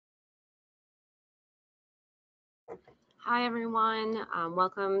Hi, everyone.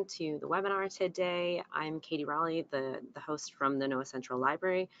 Welcome to the webinar today. I'm Katie Raleigh, the host from the NOAA Central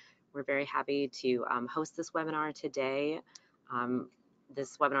Library. We're very happy to host this webinar today.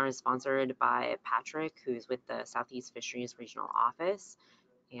 This webinar is sponsored by Patrick, who's with the Southeast Fisheries Regional Office.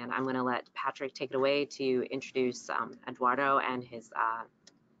 And I'm going to let Patrick take it away to introduce Eduardo and his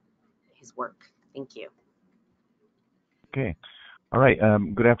work. Thank you. Okay. All right.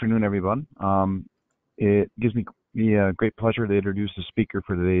 Good afternoon, everyone. It gives me a great pleasure to introduce the speaker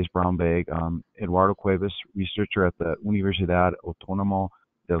for today's brown bag, Eduardo Cuevas, researcher at the Universidad Autónoma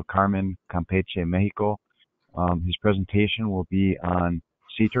del Carmen, Campeche, Mexico. His presentation will be on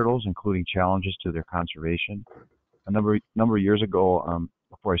sea turtles, including challenges to their conservation. A number of years ago,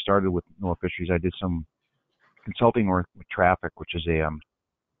 before I started with NOAA Fisheries, I did some consulting work with Traffic, which is a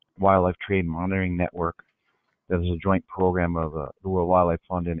wildlife trade monitoring network that is a joint program of the World Wildlife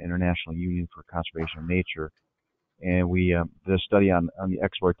Fund and International Union for Conservation of Nature. And we did a study on the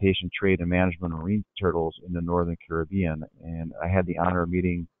exploitation, trade, and management of marine turtles in the Northern Caribbean. And I had the honor of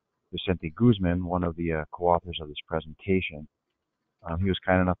meeting Vicente Guzman, one of the co-authors of this presentation. He was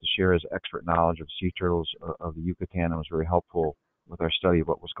kind enough to share his expert knowledge of sea turtles of the Yucatan and was very helpful with our study of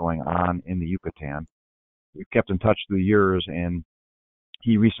what was going on in the Yucatan. We've kept in touch through the years, and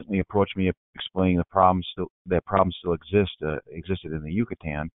he recently approached me explaining that problems still existed in the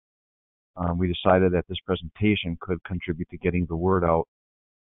Yucatan. We decided that this presentation could contribute to getting the word out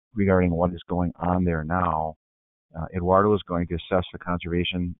regarding what is going on there now. Eduardo is going to assess the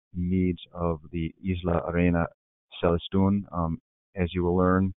conservation needs of the Isla Arena-Celestun. As you will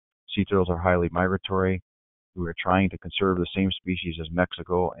learn, sea turtles are highly migratory. We are trying to conserve the same species as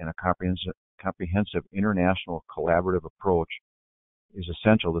Mexico, and a comprehensive international collaborative approach is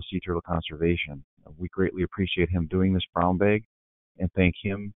essential to sea turtle conservation. We greatly appreciate him doing this brown bag and thank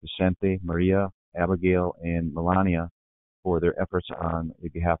him, Vicente, Maria, Abigail, and Melania for their efforts on the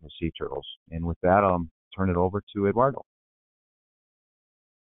behalf of sea turtles. And with that, I'll turn it over to Eduardo.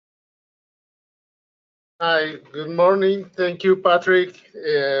 Hi, good morning. Thank you, Patrick,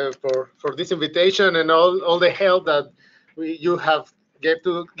 for this invitation and all the help that you have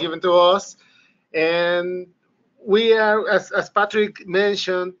given to us. And we are, as Patrick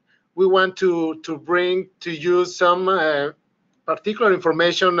mentioned, we want to bring to you some particular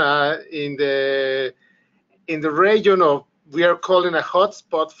information in the region of, we are calling a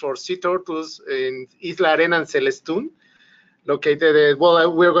hotspot for sea turtles in Isla Arena-Celestun, located,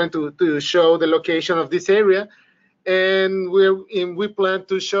 we're going to show the location of this area, and we plan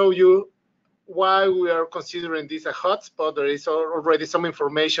to show you why we are considering this a hotspot. There is already some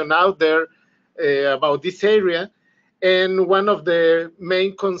information out there about this area, and one of the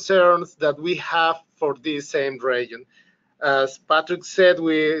main concerns that we have for this same region. As Patrick said,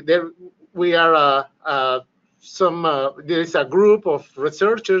 there is a group of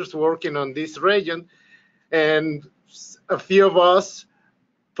researchers working on this region, and a few of us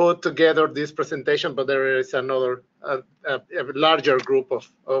put together this presentation, but there is another a larger group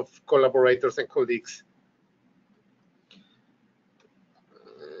of collaborators and colleagues.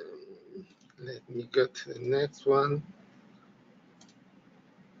 Let me go to the next one.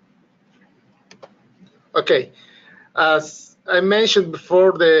 Okay, as I mentioned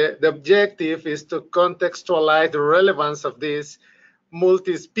before, the objective is to contextualize the relevance of these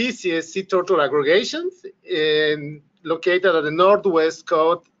multi-species sea turtle aggregations located at the northwest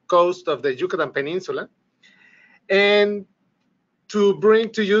coast of the Yucatan Peninsula, and to bring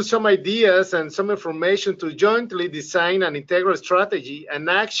to you some ideas and some information to jointly design an integral strategy and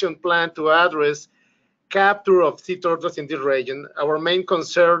action plan to address capture of sea turtles in this region. Our main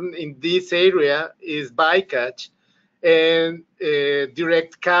concern in this area is bycatch and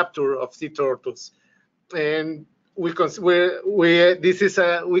direct capture of sea turtles. And we consider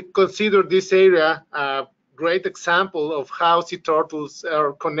this area a great example of how sea turtles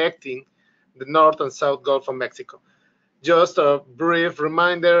are connecting the North and South Gulf of Mexico. Just a brief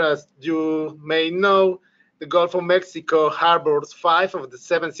reminder, as you may know, the Gulf of Mexico harbors 5 of the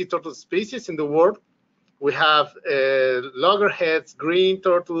 7 sea turtle species in the world. We have loggerheads, green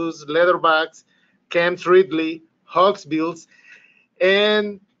turtles, leatherbacks, Kemp, ridley, hawksbills,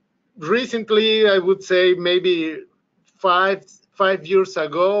 and recently, I would say maybe five years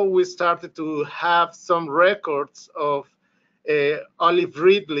ago, we started to have some records of olive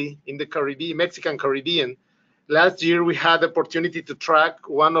ridley in the Caribbean, Mexican Caribbean. Last year, we had the opportunity to track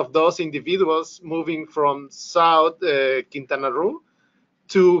one of those individuals moving from South Quintana Roo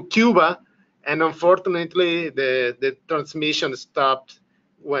to Cuba, and unfortunately, the transmission stopped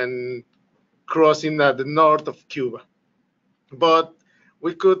when crossing at the north of Cuba. But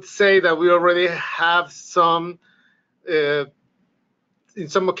we could say that we already have some in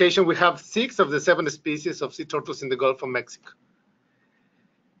some occasion, we have 6 of the 7 species of sea turtles in the Gulf of Mexico.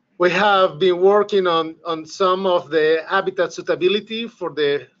 We have been working on some of the habitat suitability for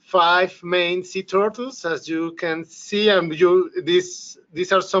the 5 main sea turtles. As you can see, and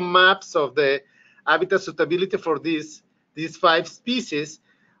these are some maps of the habitat suitability for these 5 species.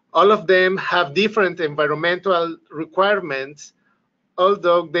 All of them have different environmental requirements,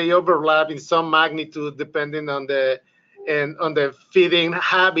 although they overlap in some magnitude depending on the feeding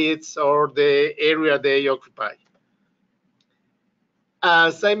habits or the area they occupy.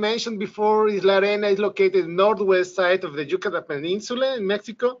 As I mentioned before, Isla Arena is located northwest side of the Yucatan Peninsula in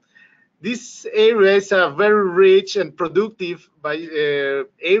Mexico. This area is a very rich and productive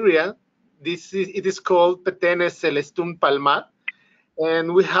area. It is called Arena-Celestun Palmar,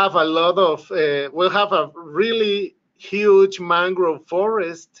 and we have a lot of we have a really huge mangrove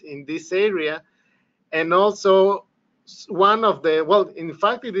forest in this area, and also one of the, well, in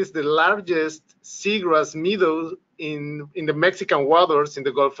fact, it is the largest seagrass meadow in the Mexican waters in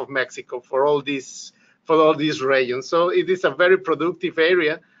the Gulf of Mexico for all these regions. So it is a very productive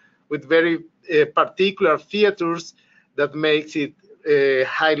area with very particular features that makes it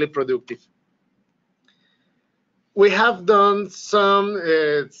highly productive. We have done some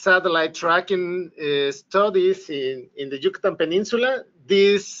satellite tracking studies in the Yucatan Peninsula.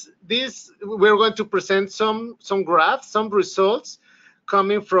 We're going to present some graphs, some results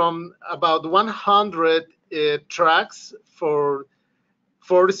coming from about 100 tracks for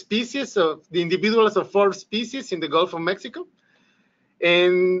 4 species of the individuals of 4 species in the Gulf of Mexico.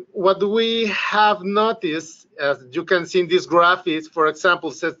 And what we have noticed, as you can see in this graph, is, for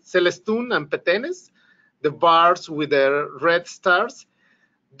example, Celestun and Petenes, the bars with the red stars.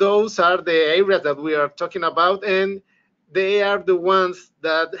 Those are the areas that we are talking about, and they are the ones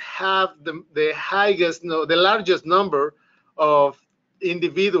that have the largest number of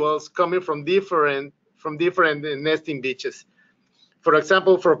individuals coming from different nesting beaches. For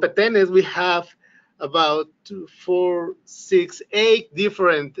example, for Petenes, we have about 2, 4, 6, 8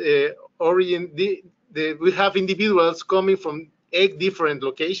 different we have individuals coming from 8 different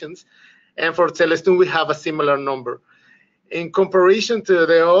locations, and for Celestun we have a similar number. In comparison to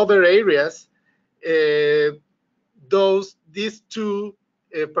the other areas, these 2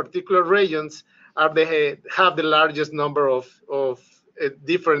 particular regions have the largest number of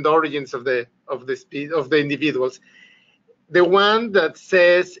different origins of the individuals. The one that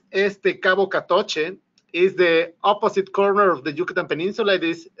says Cabo Catoche is the opposite corner of the Yucatan Peninsula. It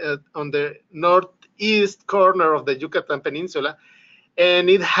is on the northeast corner of the Yucatan Peninsula, and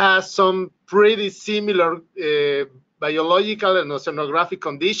it has some pretty similar biological and oceanographic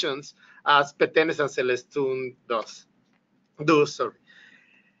conditions as Petenes and Celestun do. Sorry.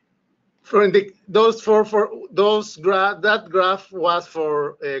 That graph was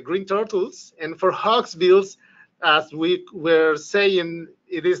for green turtles, and for hawksbills, as we were saying,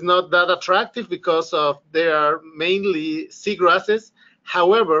 it is not that attractive because they are mainly seagrasses.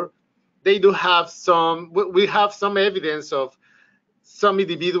 However, they do have we have some evidence of some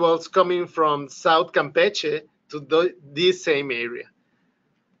individuals coming from South Campeche to this same area.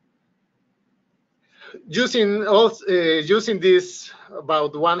 Using this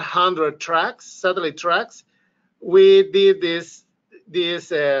about 100 tracks, satellite tracks, we did this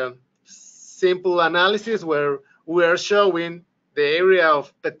simple analysis where we are showing the area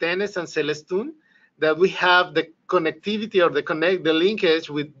of Petenes and Celestun, that we have the connectivity or the linkage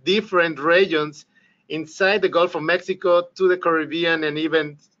with different regions inside the Gulf of Mexico to the Caribbean and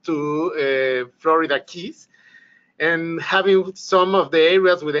even to Florida Keys, and having some of the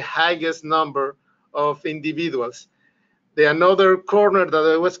areas with the highest number of individuals. Another corner that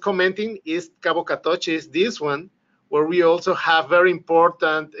I was commenting is Cabo Catoche, is this one, where we also have very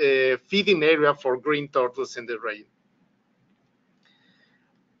important feeding area for green turtles in the region.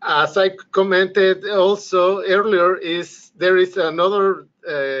 As I commented also earlier, there is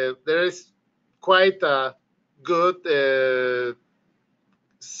quite a good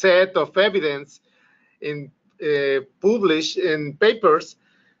set of evidence published in papers.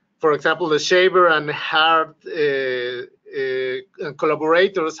 For example, the Shaver and Hart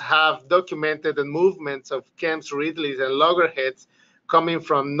collaborators have documented the movements of Kemp's, ridleys, and loggerheads coming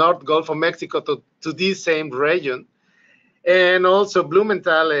from North Gulf of Mexico to this same region. And also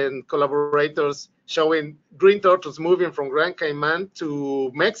Blumenthal and collaborators showing green turtles moving from Gran Cayman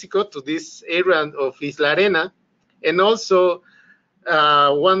to Mexico, to this area of Isla Arena, and also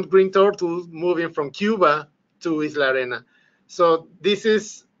one green turtle moving from Cuba to Isla Arena. So this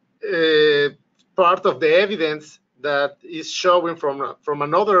is part of the evidence that is showing from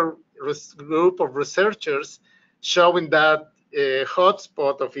another group of researchers showing that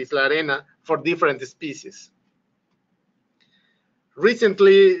hotspot of Isla Arena for different species.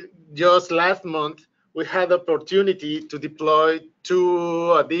 Recently, just last month, we had the opportunity to deploy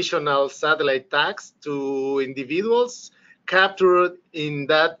 2 additional satellite tags to individuals captured in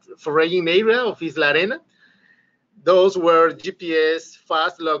that foraging area of Isla Arena. Those were GPS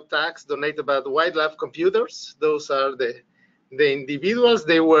fast log tags donated by the wildlife computers. Those are the individuals.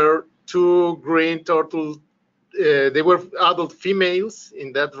 They were 2 green turtle. They were adult females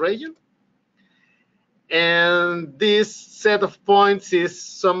in that region. And this set of points is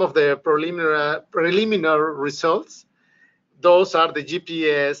some of the preliminary results. Those are the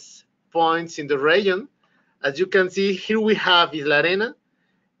GPS points in the region. As you can see, here we have Isla Arena.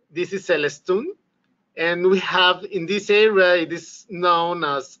 This is Celestun. And we have in this area, it is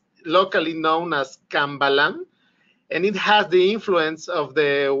locally known as Cambalam. And it has the influence of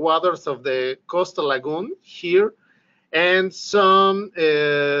the waters of the coastal lagoon here and some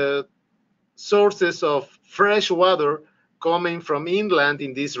sources of fresh water coming from inland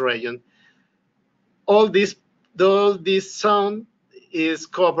in this region. All this zone is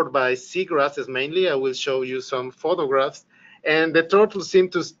covered by seagrasses mainly. I will show you some photographs, and the turtles seem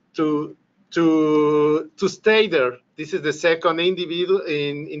to stay there. This is the second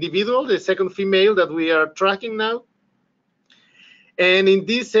individual, the second female that we are tracking now. And in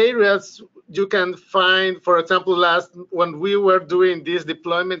these areas, you can find, for example, when we were doing this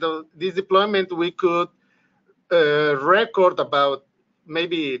deployment, we could record about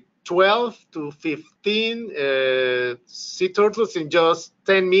maybe 12 to 15 sea turtles in just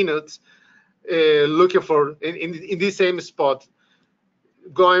 10 minutes, looking for in the same spot.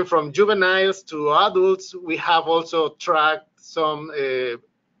 Going from juveniles to adults, we have also tracked some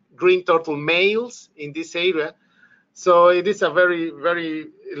green turtle males in this area. So it is a very, very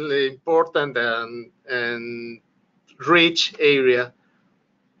important and rich area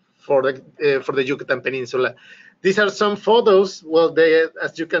for the Yucatan Peninsula. These are some photos. Well,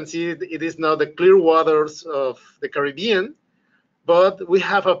 as you can see, it is now the clear waters of the Caribbean, but we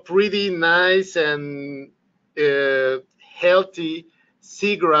have a pretty nice and healthy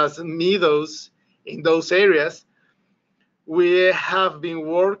seagrass meadows in those areas. We have been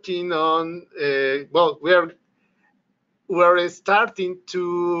working on, we're starting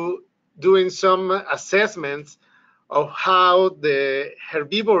to doing some assessments of how the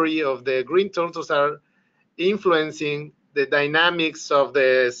herbivory of the green turtles are influencing the dynamics of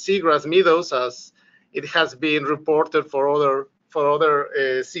the seagrass meadows, as it has been reported for other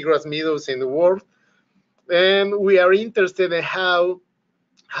seagrass meadows in the world. And we are interested in how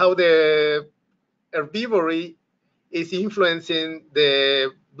the herbivory is influencing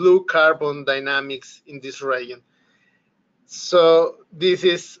the blue carbon dynamics in this region. So this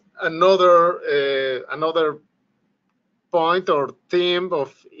is another point or theme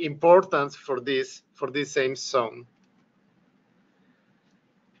of importance for this same zone.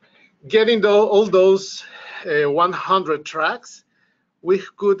 Getting all those 100 tracks, we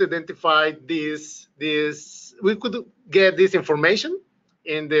could identify this. We could get this information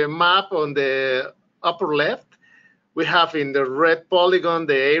in the map on the upper left. We have in the red polygon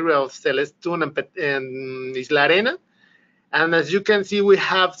the area of Celestun and Isla Arena. And as you can see, we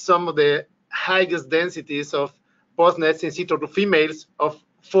have some of the highest densities of post-nesting sea turtle females of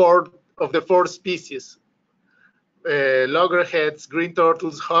the 4 species: loggerheads, green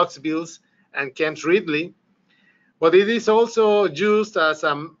turtles, hawksbills, and Kemp's ridley. But it is also used as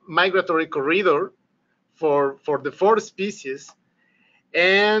a migratory corridor for the 4 species.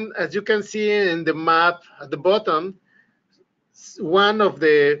 And as you can see in the map at the bottom, one of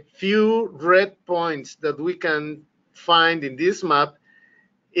the few red points that we can find in this map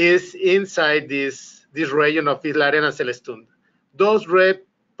is inside this region of Isla Arena-Celestun. Those red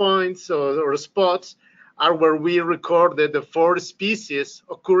points or spots are where we recorded the 4 species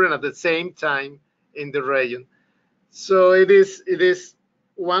occurring at the same time in the region. So it is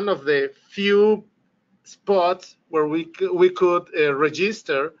one of the few spots where we could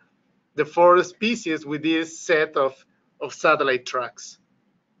register the 4 species with this set of satellite tracks.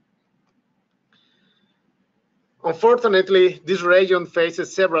 Unfortunately, this region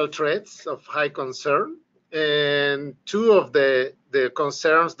faces several threats of high concern, and 2 of the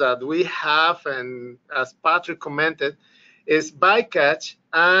concerns that we have, and as Patrick commented, is bycatch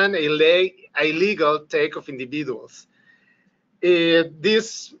and illegal take of individuals.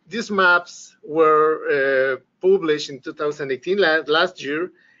 These maps were published in 2018, last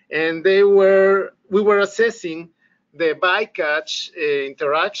year, and we were assessing the bycatch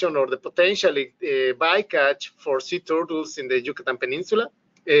interaction or the potential bycatch for sea turtles in the Yucatan Peninsula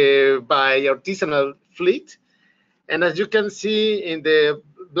by artisanal fleet. And as you can see in the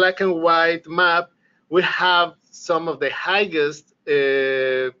black and white map, we have some of the highest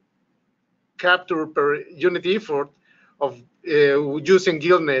capture per unit effort of using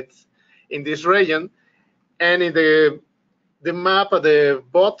gill nets in this region. And in the map at the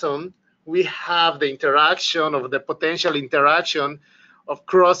bottom, we have the interaction of the potential interaction of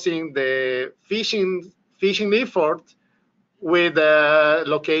crossing the fishing effort with the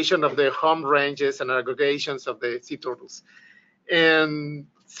location of the home ranges and aggregations of the sea turtles. And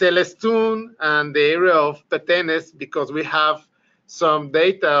Celestun and the area of Petenes, because we have some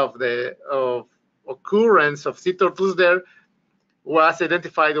data of occurrence of sea turtles there, was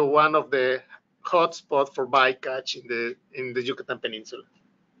identified as one of the hotspots for bycatch in the Yucatan Peninsula.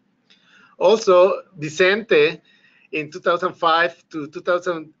 Also, Vicente in 2005 to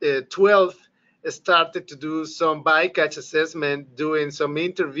 2012 started to do some bycatch assessment, doing some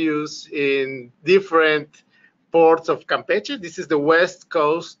interviews in different ports of Campeche. This is the west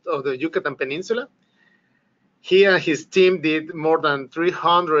coast of the Yucatan Peninsula. He and his team did more than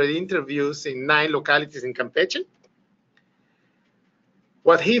 300 interviews in 9 localities in Campeche.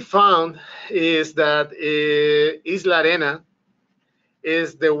 What he found is that Isla Arena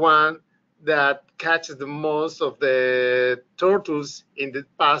is the one that catches the most of the turtles in the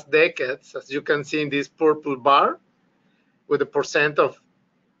past decades, as you can see in this purple bar, with the percent of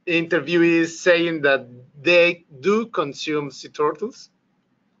interviewees saying that they do consume sea turtles.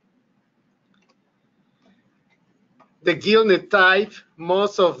 The gillnet type,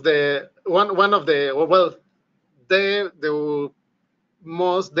 most of the the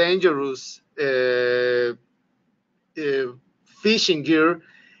most dangerous fishing gear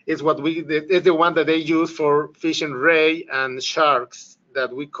is is the one that they use for fishing ray and sharks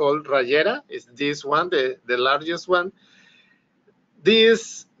that we call rayera. Is this one the largest one?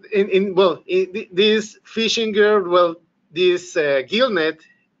 This this fishing gear, this gillnet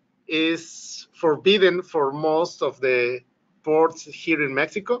is forbidden for most of the ports here in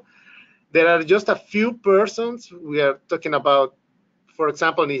Mexico. There are just a few persons. We are talking about, for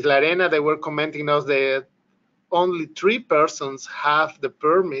example, in Isla Arena, they were commenting us that only 3 persons have the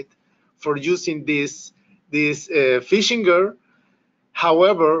permit for using this fishing gear.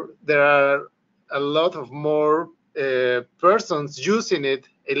 However, there are a lot of more persons using it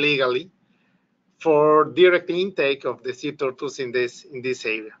illegally for direct intake of the sea turtles in this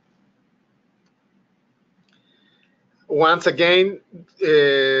area. Once again,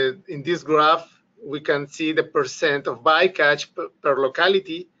 in this graph, we can see the percent of bycatch per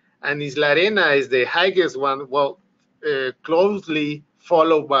locality, and Isla Arena is the highest one, closely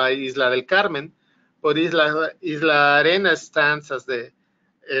followed by Isla del Carmen, but Isla Arena stands as the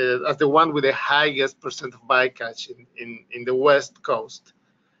one with the highest percent of bycatch in the west coast.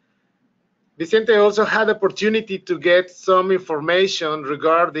 Vicente also had the opportunity to get some information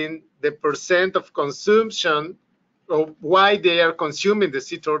regarding the percent of consumption, of why they are consuming the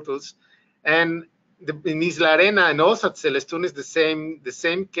sea turtles, and in Isla Arena and also at Celestun is the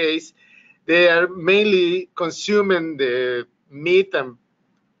same case. They are mainly consuming the meat and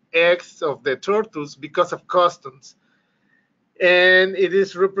eggs of the turtles because of customs, and it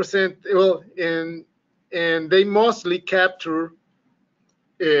is and they mostly capture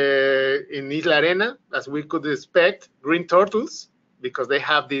in Isla Arena, as we could expect, green turtles because they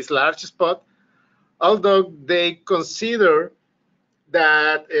have this large spot. Although they consider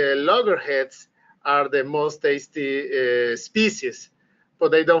that loggerheads are the most tasty species, but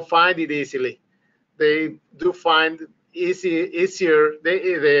they don't find it easily. They do find easier.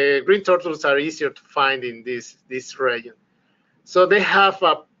 The green turtles are easier to find in this region. So they have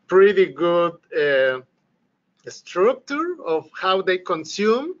a pretty good structure of how they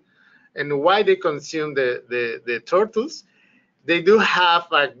consume and why they consume the turtles. They do have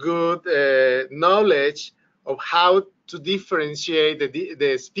a good knowledge of how to differentiate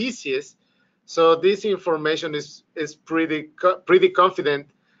the species. So this information is pretty confident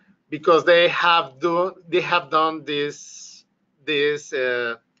because they have done this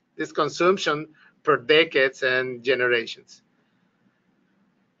consumption per decades and generations.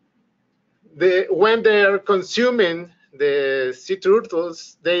 When they are consuming the sea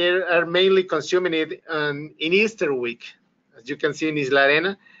turtles, they are mainly consuming it in Easter week, as you can see in Isla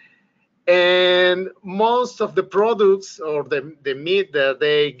Arena. And most of the products or the meat that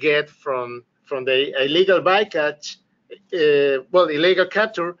they get from the illegal bycatch, illegal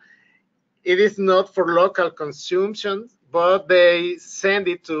capture, it is not for local consumption, but they send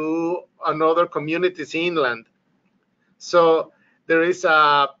it to another communities inland. So there is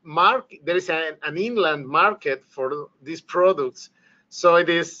an inland market for these products. So it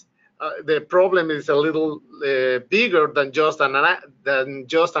is the problem is a little bigger than just an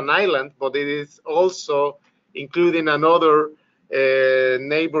island, but it is also including another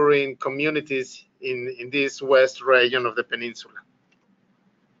neighboring communities in this west region of the peninsula.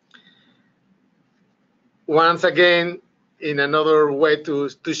 Once again, in another way to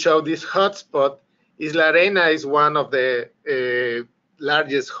show this hotspot, Isla Arena is one of the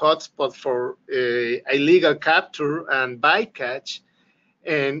largest hotspots for illegal capture and bycatch,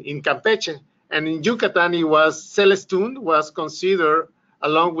 and in Campeche. And in Yucatan, Celestun was considered,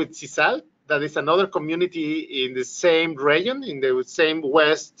 along with Cisal, that is another community in the same region, in the same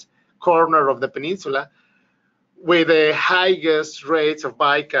west corner of the peninsula, with the highest rates of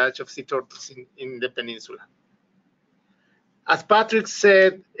bycatch of sea turtles in the peninsula. As Patrick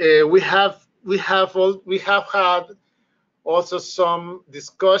said, we have had also some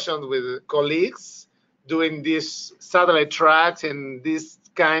discussions with colleagues doing these satellite tracks and this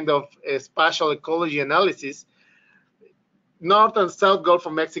kind of spatial ecology analysis. North and South Gulf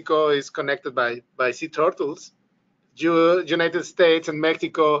of Mexico is connected by sea turtles. United States and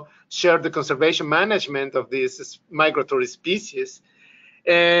Mexico share the conservation management of these migratory species.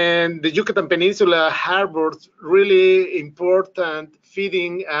 And the Yucatan Peninsula harbors really important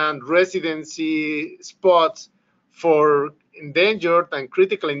feeding and residency spots for endangered and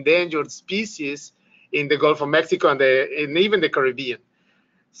critically endangered species in the Gulf of Mexico and even the Caribbean.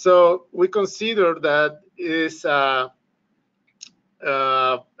 So we consider that is an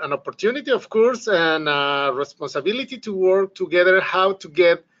opportunity, of course, and a responsibility to work together how to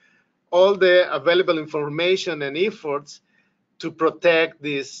get all the available information and efforts to protect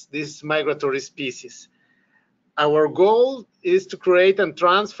these migratory species. Our goal is to create and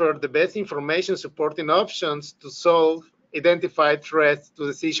transfer the best information supporting options to solve identified threats to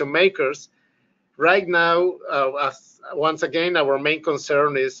decision makers. Right now, once again, our main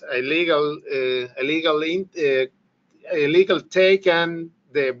concern is illegal take and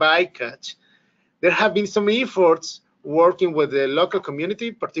the bycatch. There have been some efforts working with the local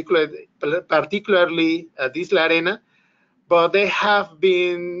community, particularly at Isla Arena, but they have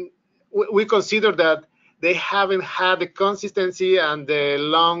been, we consider that they haven't had the consistency and the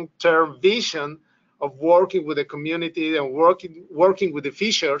long-term vision of working with the community and working with the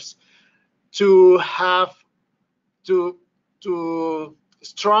fishers to have to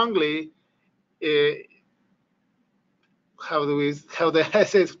strongly to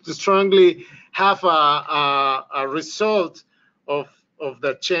strongly have a result of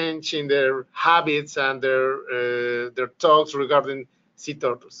the change in their habits and their thoughts regarding sea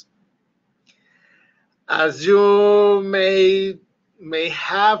turtles. As you may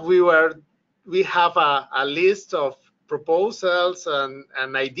have, we have a list of proposals and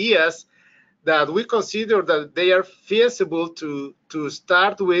ideas that we consider that they are feasible to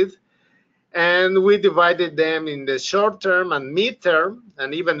start with, and we divided them in the short term and mid term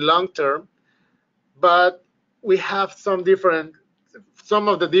and even long term. But we have some of the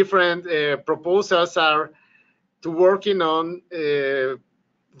different proposals are to working on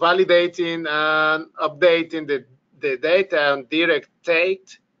validating and updating the data and direct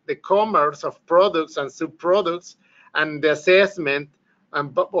take, the commerce of products and subproducts, and the assessment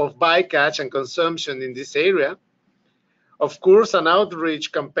of bycatch and consumption in this area. Of course, an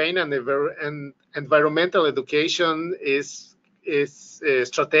outreach campaign and environmental education is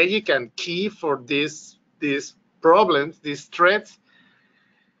strategic and key for these problems, these threats.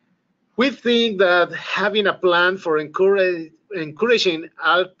 We think that having a plan for encouraging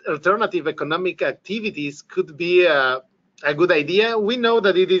alternative economic activities could be a good idea. We know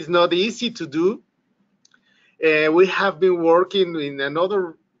that it is not easy to do. We have been working in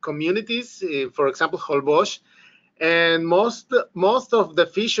other communities, for example, Holbox, and most of the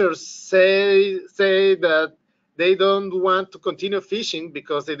fishers say that they don't want to continue fishing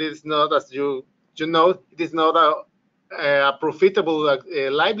because it is not, as you know, it is not a profitable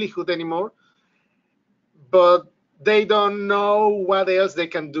livelihood anymore. But they don't know what else they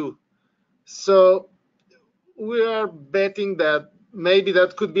can do. So we are betting that maybe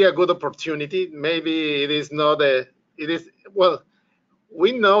that could be a good opportunity. Maybe it is not well,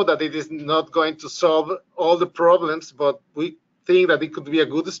 we know that it is not going to solve all the problems, but we think that it could be a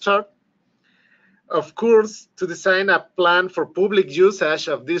good start. Of course, to design a plan for public usage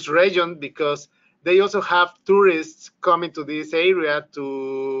of this region, because they also have tourists coming to this area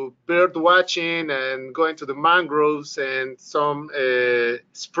to bird watching and going to the mangroves and some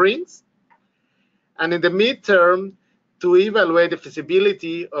springs. And in the midterm, to evaluate the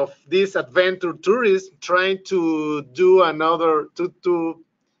feasibility of this adventure tourism, trying to do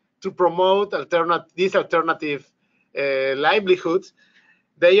to promote these alternative livelihoods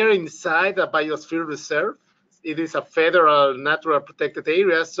They are inside a biosphere reserve. It is a federal natural protected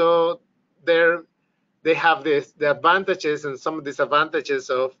area, so they have the advantages and some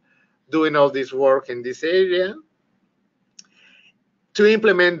disadvantages of doing all this work in this area. To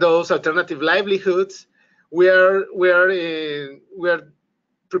implement those alternative livelihoods, we are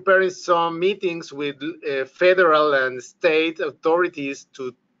preparing some meetings with federal and state authorities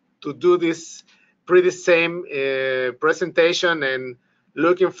to do this pretty same presentation and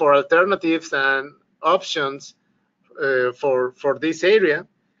looking for alternatives and options for this area,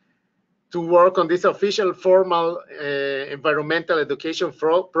 to work on this official formal environmental education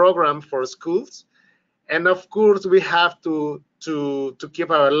program for schools. And of course, we have to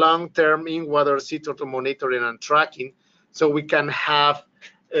keep our long-term in-water sea turtle monitoring and tracking, so we can have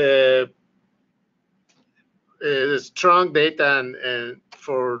strong data and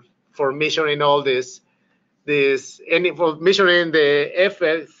for measuring all this for measuring the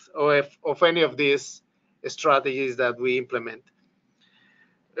effects of any of these strategies that we implement.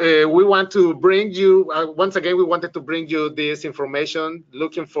 We want to bring you, once again, we wanted to bring you this information,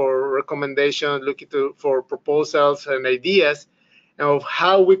 looking for recommendations, for proposals and ideas of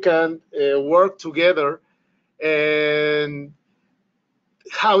how we can work together and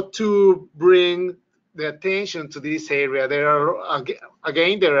how to bring the attention to this area. There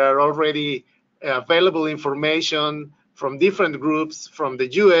are already available information from different groups from the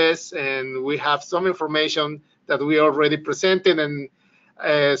US, and we have some information that we already presented, and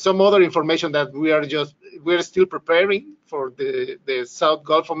some other information that we're still preparing for the South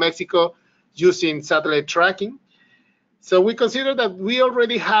Gulf of Mexico using satellite tracking. So we consider that we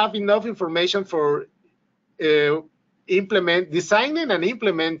already have enough information for designing and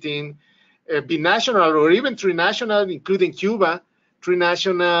implementing binational or even trinational, including Cuba,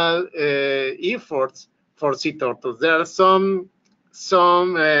 trinational efforts for sea turtles. There are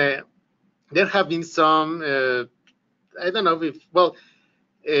there have been some, I don't know if, well,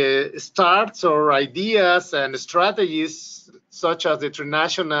 starts or ideas and strategies such as the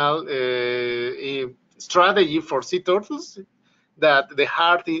trinational strategy for sea turtles that the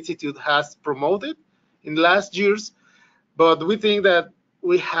Hart Institute has promoted in the last years, but we think that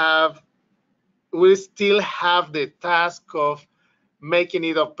we still have the task of making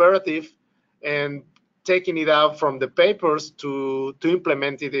it operative and taking it out from the papers to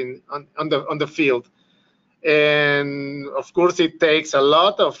implement it on the field. And of course, it takes a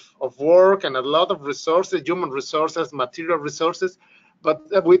lot of work and a lot of resources, human resources, material resources, but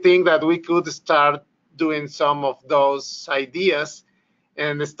we think that we could start doing some of those ideas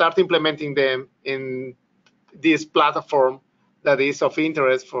and start implementing them in this platform that is of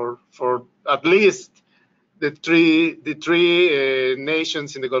interest for at least the three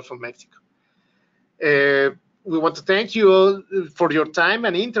nations in the Gulf of Mexico. We want to thank you all for your time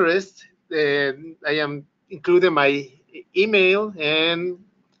and interest. I am including my email, and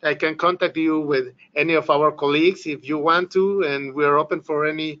I can contact you with any of our colleagues if you want to, and we're open for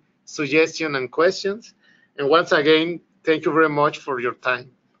any suggestion and questions. And once again, thank you very much for your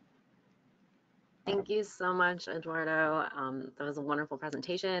time. Thank you so much, Eduardo. That was a wonderful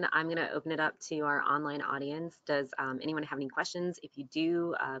presentation. I'm going to open it up to our online audience. Does anyone have any questions? If you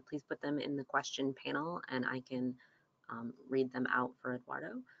do, please put them in the question panel and I can read them out for Eduardo.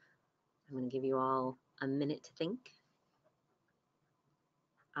 I'm going to give you all a minute to think.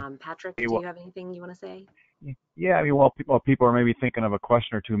 Patrick, do you have anything you want to say? Yeah, I mean, while people are maybe thinking of a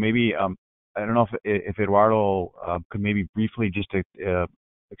question or two, maybe I don't know if Eduardo could maybe briefly just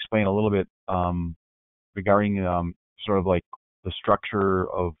explain a little bit regarding sort of like the structure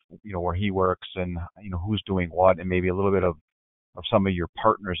of where he works and who's doing what, and maybe a little bit of some of your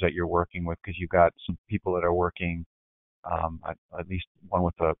partners that you're working with, because you've got some people that are working at least one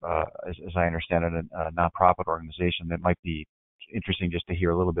with as I understand it, a nonprofit organization. That might be interesting just to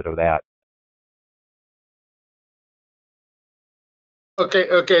hear a little bit of that.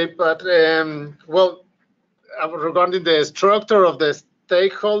 Okay, but well, regarding the structure of the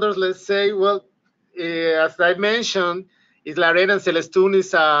stakeholders, let's say, well, as I mentioned, Arena-Celestun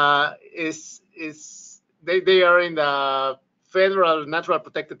they are in the federal natural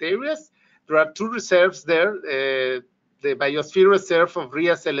protected areas. There are two reserves there, the Biosphere Reserve of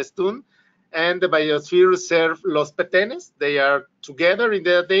Arena-Celestun and the Biosphere Reserve Los Petenes. They are together in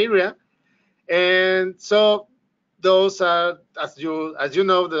that area, and so those are, as you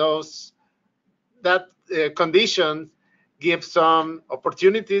know, that condition gives some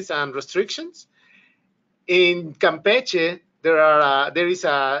opportunities and restrictions. In Campeche, there is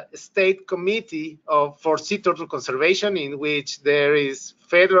a state committee for sea turtle conservation, in which there is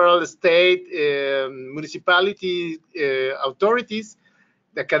federal, state, municipality authorities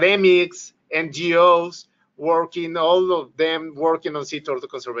academics, NGOs, all of them working on sea turtle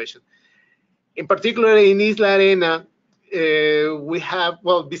conservation. In particular, in Isla Arena, we have,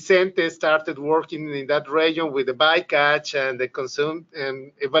 well, Vicente started working in that region with the bycatch and the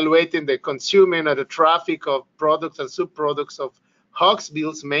and evaluating the consuming and the traffic of products and subproducts of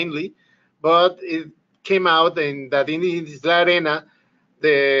hawksbills mainly. But it came out that in Isla Arena,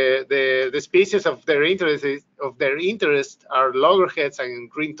 the species of their interest are loggerheads and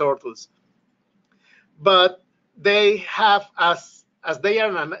green turtles. But they have, as they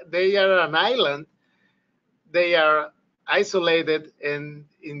are an island, they are isolated, and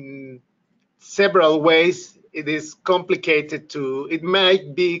in several ways it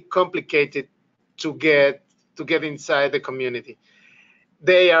might be complicated to get inside the community.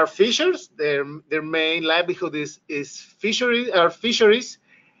 They are fishers. Their main livelihood is fisheries,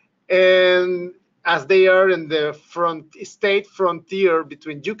 and as they are in the state frontier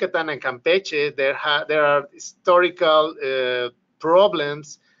between Yucatan and Campeche, there are historical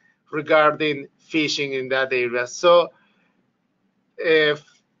problems regarding fishing in that area. So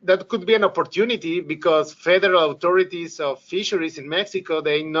that could be an opportunity, because federal authorities of fisheries in Mexico,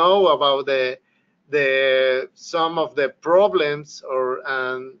 they know about some of the problems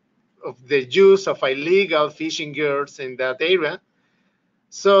of the use of illegal fishing gears in that area.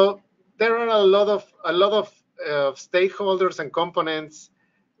 So there are a lot of stakeholders and components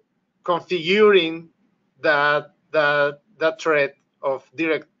configuring that threat of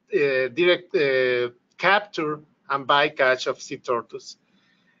direct capture and bycatch of sea turtles.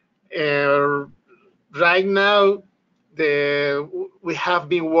 Right now, we have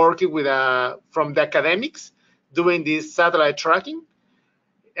been working with from the academics doing this satellite tracking,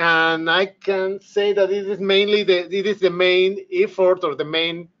 and I can say that it is mainly the main effort, or the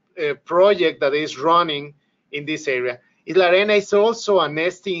main project that is running in this area. Isla Arena is also a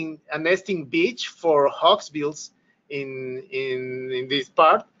nesting beach for hawksbills in this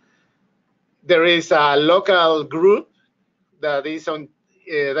part. There is a local group that is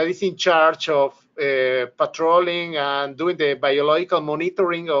in charge of patrolling and doing the biological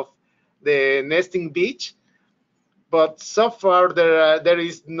monitoring of the nesting beach. But so far, there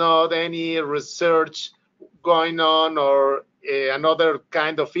is not any research going on, or another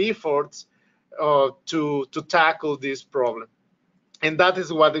kind of efforts to tackle this problem. And that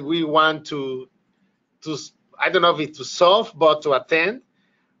is what we want to I don't know if it's to solve, but to attend,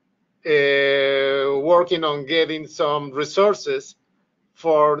 working on getting some resources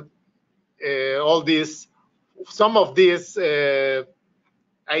for some of these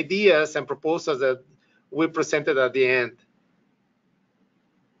ideas and proposals that we presented at the end.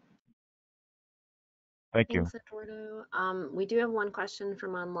 Thank you. Thanks, Eduardo. We do have one question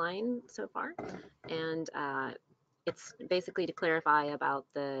from online so far, and it's basically to clarify about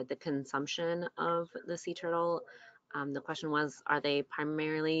the consumption of the sea turtle. The question was, are they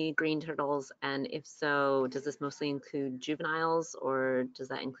primarily green turtles? And if so, does this mostly include juveniles, or does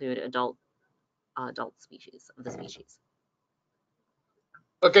that include adult species of the species?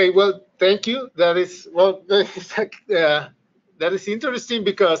 Okay, well, thank you. That is interesting,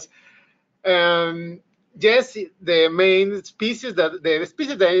 because yes, the main species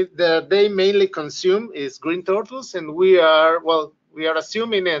that they mainly consume is green turtles, and we are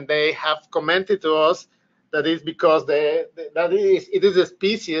assuming, and they have commented to us, that is because it is a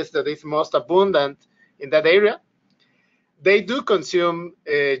species that is most abundant in that area. They do consume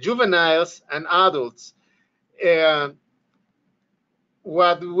juveniles and adults.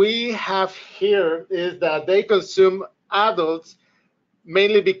 What we have here is that they consume adults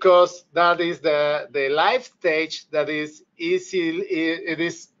mainly because that is the life stage that is it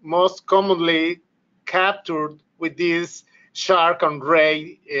is most commonly captured with these shark and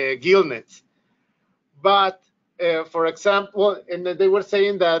ray gill nets. But for example, and they were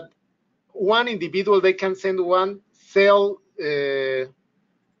saying that one individual, they can send one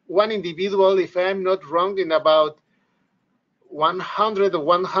individual, if I'm not wrong, in about 100 or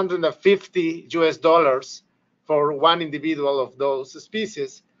 150 US dollars for one individual of those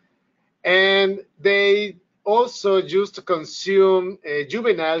species. And they also used to consume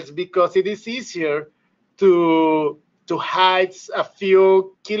juveniles because it is easier to hide a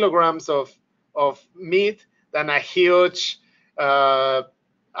few kilograms of meat than a huge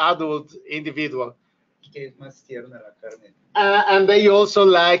adult individual. And they also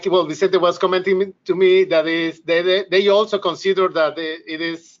like, well, Vicente was commenting to me that they also consider that it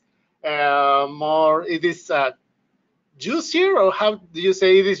is juicier, or how do you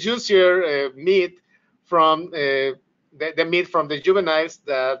say, it is juicier meat from the meat from the juveniles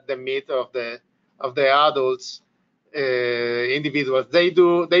than the meat of the adults individuals. They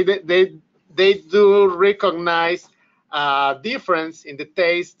do recognize a difference in the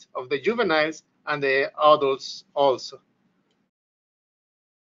taste of the juveniles and the adults also.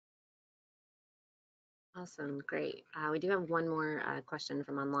 Awesome, great. We do have one more question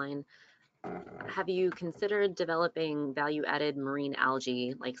from online. Have you considered developing value-added marine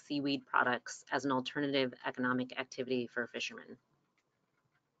algae like seaweed products as an alternative economic activity for fishermen?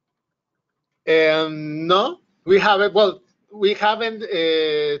 No, we haven't. Well, we haven't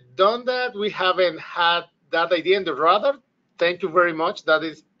done that. We haven't had that idea in the radar. Thank you very much. That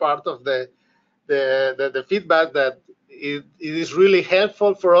is part of the feedback that it is really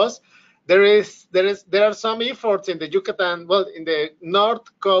helpful for us. There are some efforts in the Yucatan, well, in the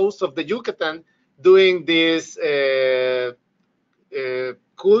north coast of the Yucatan, doing these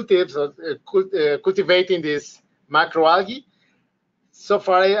cultives, cultivating this macroalgae. So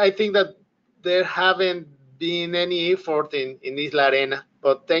far, I think that there haven't been any effort in Isla Arena,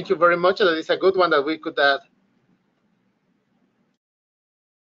 but thank you very much. That is a good one that we could add.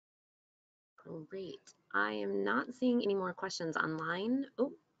 Great. I am not seeing any more questions online.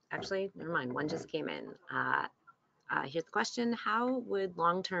 Oh, actually, never mind. One just came in. Here's the question. How would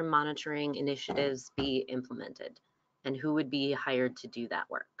long-term monitoring initiatives be implemented? And who would be hired to do that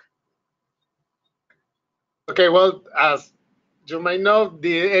work? Okay, well, as you might know,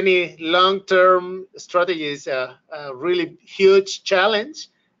 any long-term strategy is a really huge challenge.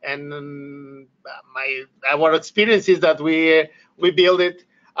 And our experience is that we build it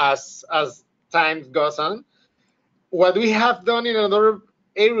as time goes on. What we have done in other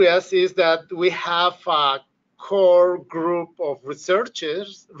areas is that we have a core group of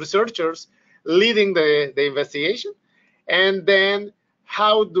researchers leading the investigation, and then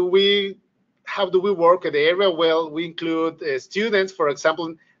how do we work at the area? Well, we include students. For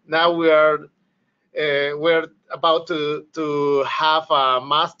example, now we're about to have a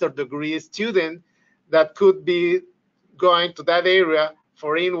master degree student that could be going to that area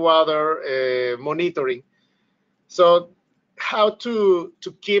for in-water monitoring. So how to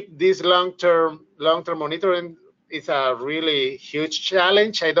keep this long-term monitoring is a really huge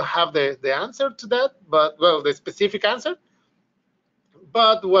challenge. I don't have the answer to that, but well, the specific answer.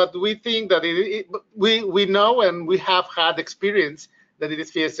 But what we think that we know and we have had experience that it is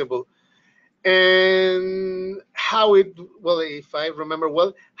feasible. And how it, well, if I remember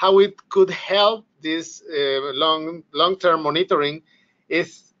well, how it could help this long-term monitoring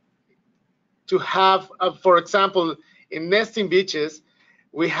is to have, for example, in nesting beaches,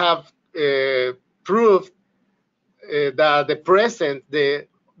 we have proved that the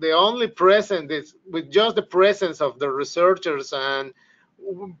only present is with just the presence of the researchers and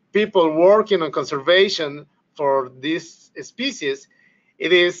people working on conservation for this species,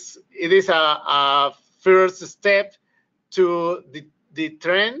 it is a first step to the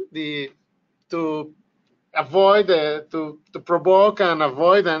trend, to avoid to provoke an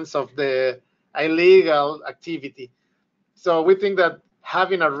avoidance of the illegal activity. So we think that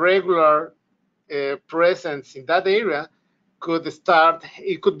having a regular presence in that area could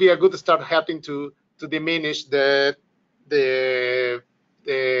be a good start helping to diminish at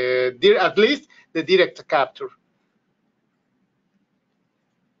least the direct capture.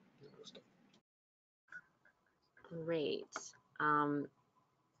 Great. I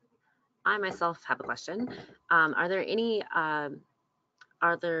myself have a question. Are there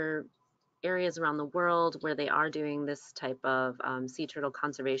areas around the world where they are doing this type of sea turtle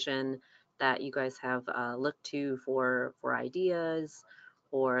conservation that you guys have looked to for ideas,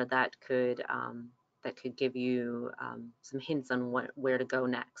 or that could give you some hints on where to go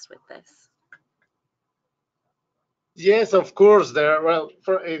next with this? Yes, of course.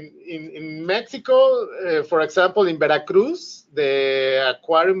 In Mexico, for example, in Veracruz, the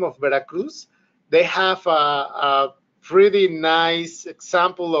aquarium of Veracruz, they have a pretty nice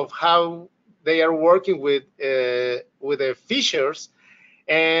example of how they are working with the fishers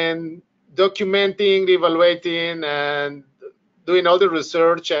and documenting, evaluating, and doing all the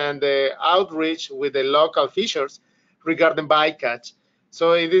research and the outreach with the local fishers regarding bycatch.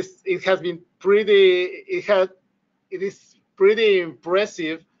 So it is pretty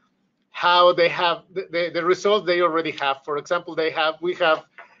impressive how they have the results they already have. For example, we have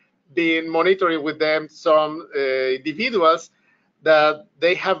been monitoring with them some individuals that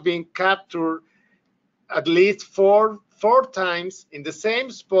they have been captured at least four times in the same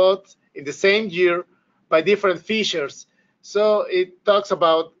spot in the same year by different fishers. So it talks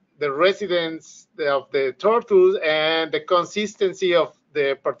about the residence of the turtles and the consistency of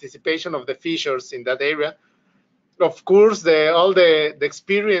the participation of the fishers in that area. of course, all the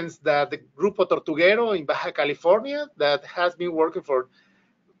experience that the Grupo Tortuguero in Baja California that has been working for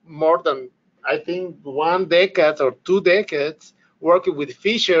more than, I think, 1 decade or 2 decades working with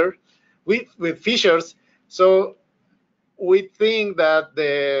fishers. So we think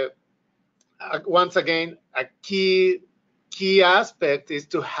that once again, a key aspect is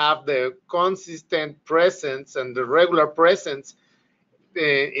to have the consistent presence and the regular presence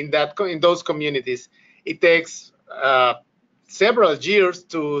in those communities. It takes several years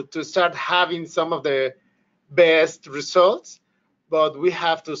to start having some of the best results, but we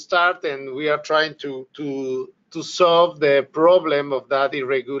have to start, and we are trying to solve the problem of that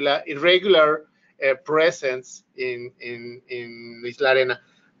irregular presence in Isla Arena.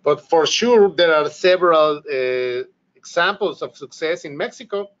 But for sure, there are several examples of success in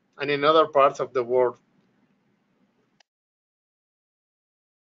Mexico and in other parts of the world.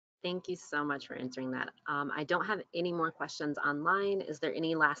 Thank you so much for answering that. I don't have any more questions online. Is there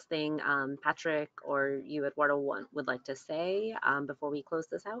any last thing Patrick or you, Eduardo, would like to say before we close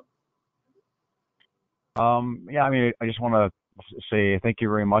this out? Yeah, I mean, I just want to say thank you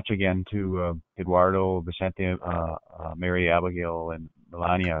very much again to Eduardo, Vicente, Mary, Abigail, and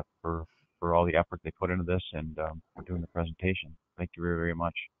Melania for all the effort they put into this and for doing the presentation. Thank you very, very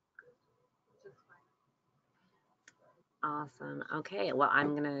much. Awesome. Okay, well,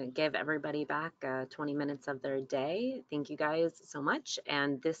 I'm going to give everybody back 20 minutes of their day. Thank you guys so much.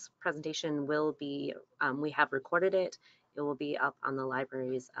 And this presentation will be, we have recorded it. It will be up on the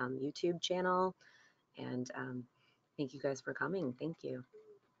library's YouTube channel. And thank you guys for coming. Thank you.